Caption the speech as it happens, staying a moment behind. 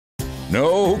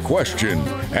No question,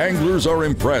 anglers are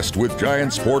impressed with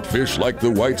giant sport fish like the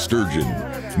white sturgeon.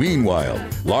 Meanwhile,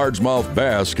 largemouth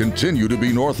bass continue to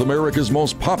be North America's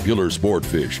most popular sport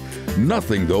fish.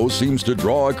 Nothing, though, seems to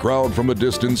draw a crowd from a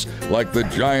distance like the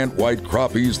giant white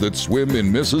crappies that swim in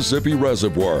Mississippi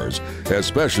reservoirs,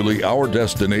 especially our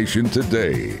destination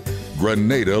today,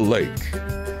 Grenada Lake.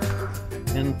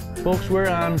 And folks, we're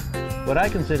on what I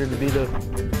consider to be the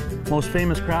most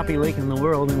famous crappie lake in the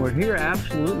world, and we're here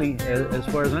absolutely, as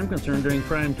far as I'm concerned, during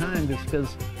prime time, just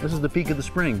because this is the peak of the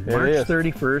spring. March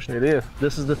 31st. It is.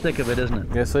 This is the thick of it, isn't it?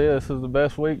 Yes, it is. This is the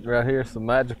best week right here. It's the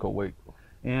magical week.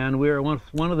 And we're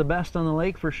one of the best on the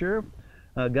lake for sure.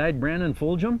 Guide Brandon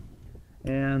Fulgham.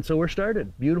 And so we're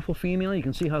started. Beautiful female. You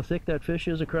can see how thick that fish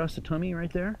is across the tummy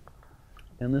right there.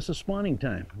 And this is spawning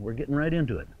time. We're getting right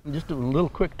into it. Just a little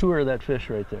quick tour of that fish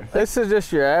right there. This is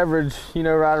just your average, you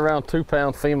know, right around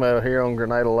 2-pound female here on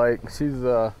Grenada Lake.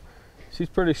 She's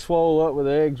pretty swole up with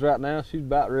eggs right now. She's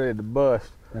about ready to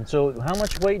bust. And so how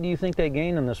much weight do you think they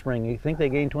gain in the spring? You think they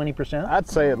gain 20%? I'd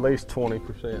say at least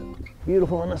 20%.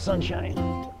 Beautiful in the sunshine.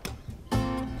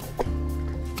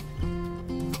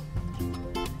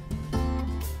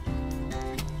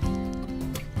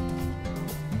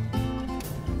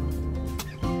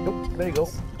 There you go.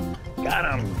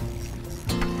 Got him.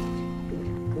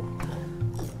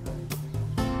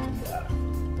 Got him.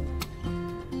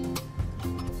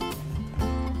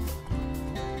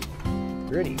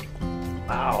 Pretty.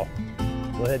 Wow.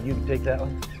 Go ahead, you can take that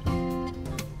one.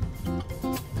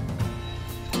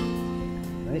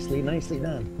 Nicely, nicely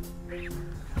done. Get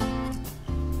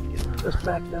this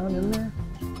back down in there.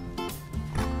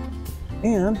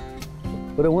 And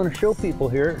what I want to show people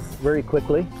here very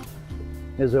quickly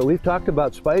is that we've talked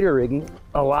about spider rigging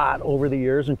a lot over the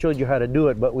years and showed you how to do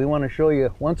it, but we want to show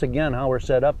you once again how we're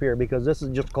set up here, because this is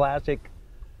just classic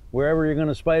wherever you're going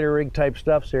to spider rig type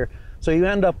stuffs here. So you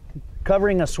end up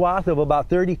covering a swath of about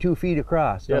 32 feet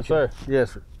across. Yes, sir.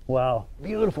 Yes, sir. Wow,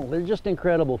 beautiful. They're just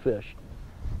incredible fish.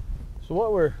 So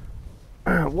what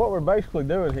we're basically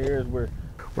doing here is we're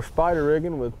spider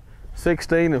rigging with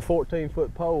 16 and 14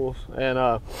 foot poles, and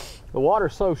the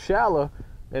water's so shallow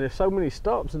and there's so many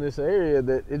stumps in this area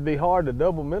that it'd be hard to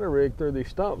double minnow rig through these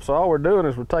stumps. So all we're doing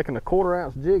is we're taking a 1/4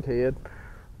 ounce jig head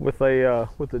with a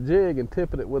jig and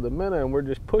tipping it with a minnow, and we're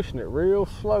just pushing it real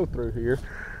slow through here.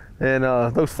 And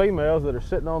those females that are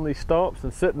sitting on these stumps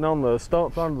and sitting on the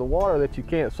stumps under the water that you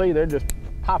can't see, they're just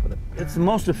popping it. It's the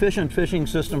most efficient fishing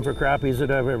system for crappies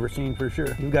that I've ever seen, for sure.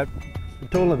 You've got a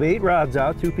total of 8 rods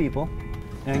out, 2 people,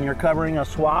 and you're covering a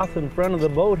swath in front of the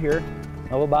boat here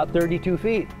of about 32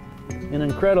 feet. An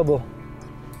incredibly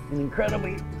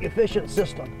efficient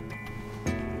system.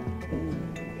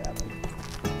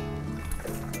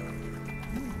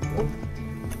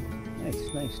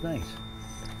 Nice, nice, nice.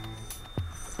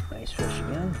 Nice fish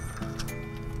again.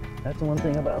 That's the one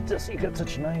thing about this. You got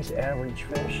such nice average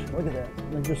fish. Look at that.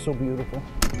 They're just so beautiful.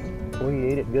 Boy, he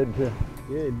ate it good too.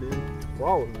 Yeah, he did.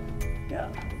 Swallowed it. Yeah.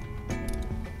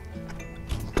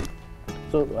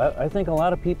 So I think a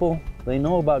lot of people, they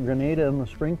know about Grenada in the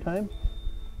springtime.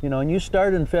 You know, and you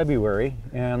start in February,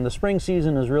 and the spring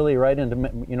season is really right into,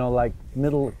 you know, like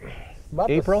middle about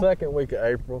April. The second week of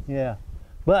April. Yeah.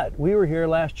 But we were here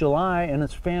last July, and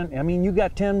it's I mean, you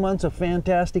got 10 months of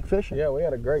fantastic fishing. Yeah, we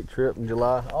had a great trip in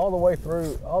July, all the way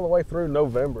through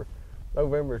November.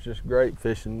 November is just great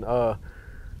fishing.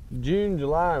 June,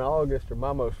 July, and August are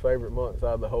my most favorite months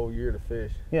out of the whole year to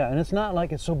fish. Yeah, and it's not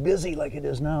like it's so busy like it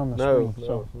is now in the spring.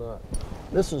 No, it's not.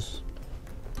 This is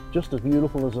just as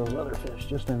beautiful as those other fish.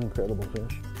 Just an incredible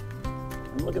fish.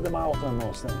 And look at the mouth on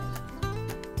those things.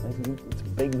 It's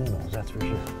big minnows, that's for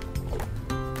sure.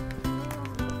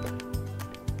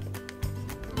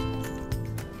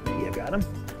 You got him?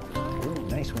 Ooh,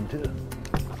 nice one too.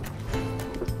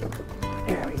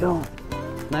 There we go.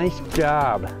 Nice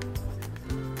job.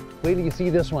 Wait till you see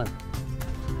this one.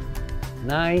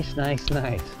 Nice, nice,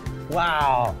 nice.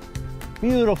 Wow.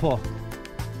 Beautiful.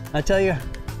 I tell you.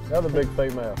 Another big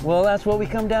female. Well, that's what we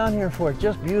come down here for.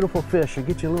 Just beautiful fish. I'll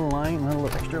get you a little line, a little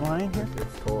extra line here.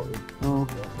 It's caught. Oh.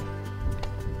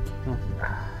 Oh.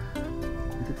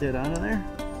 Get that out of there.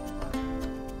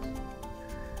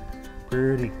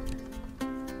 Pretty.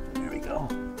 There we go.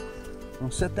 I'll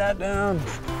set that down.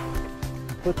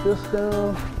 Put this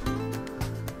down.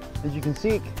 As you can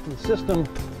see, the system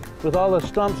with all the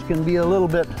stumps can be a little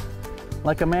bit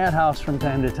like a madhouse from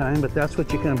time to time, but that's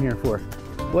what you come here for.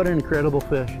 What an incredible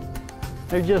fish.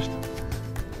 They're just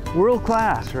world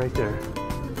class right there.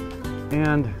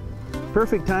 And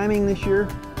perfect timing this year.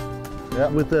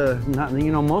 Yep. with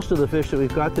most of the fish that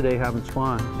we've got today haven't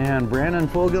spawned. And Brandon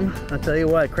Fulgham, I'll tell you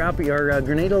what, crappie are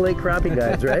Grenada Lake crappie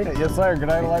guides, right? Yes, sir.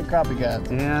 Grenada Lake crappie guides.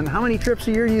 And how many trips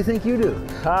a year do you think you do?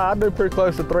 I do pretty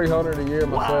close to 300 a year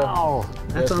myself. Wow,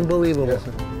 that's yes, unbelievable. Yes,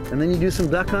 sir. And then you do some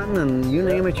duck hunting, and you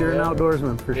name it, you're an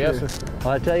outdoorsman for sure. Yes, sir. Well,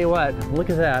 I tell you what, look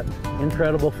at that,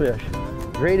 incredible fish.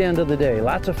 Great end of the day,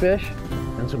 lots of fish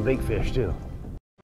and some big fish too.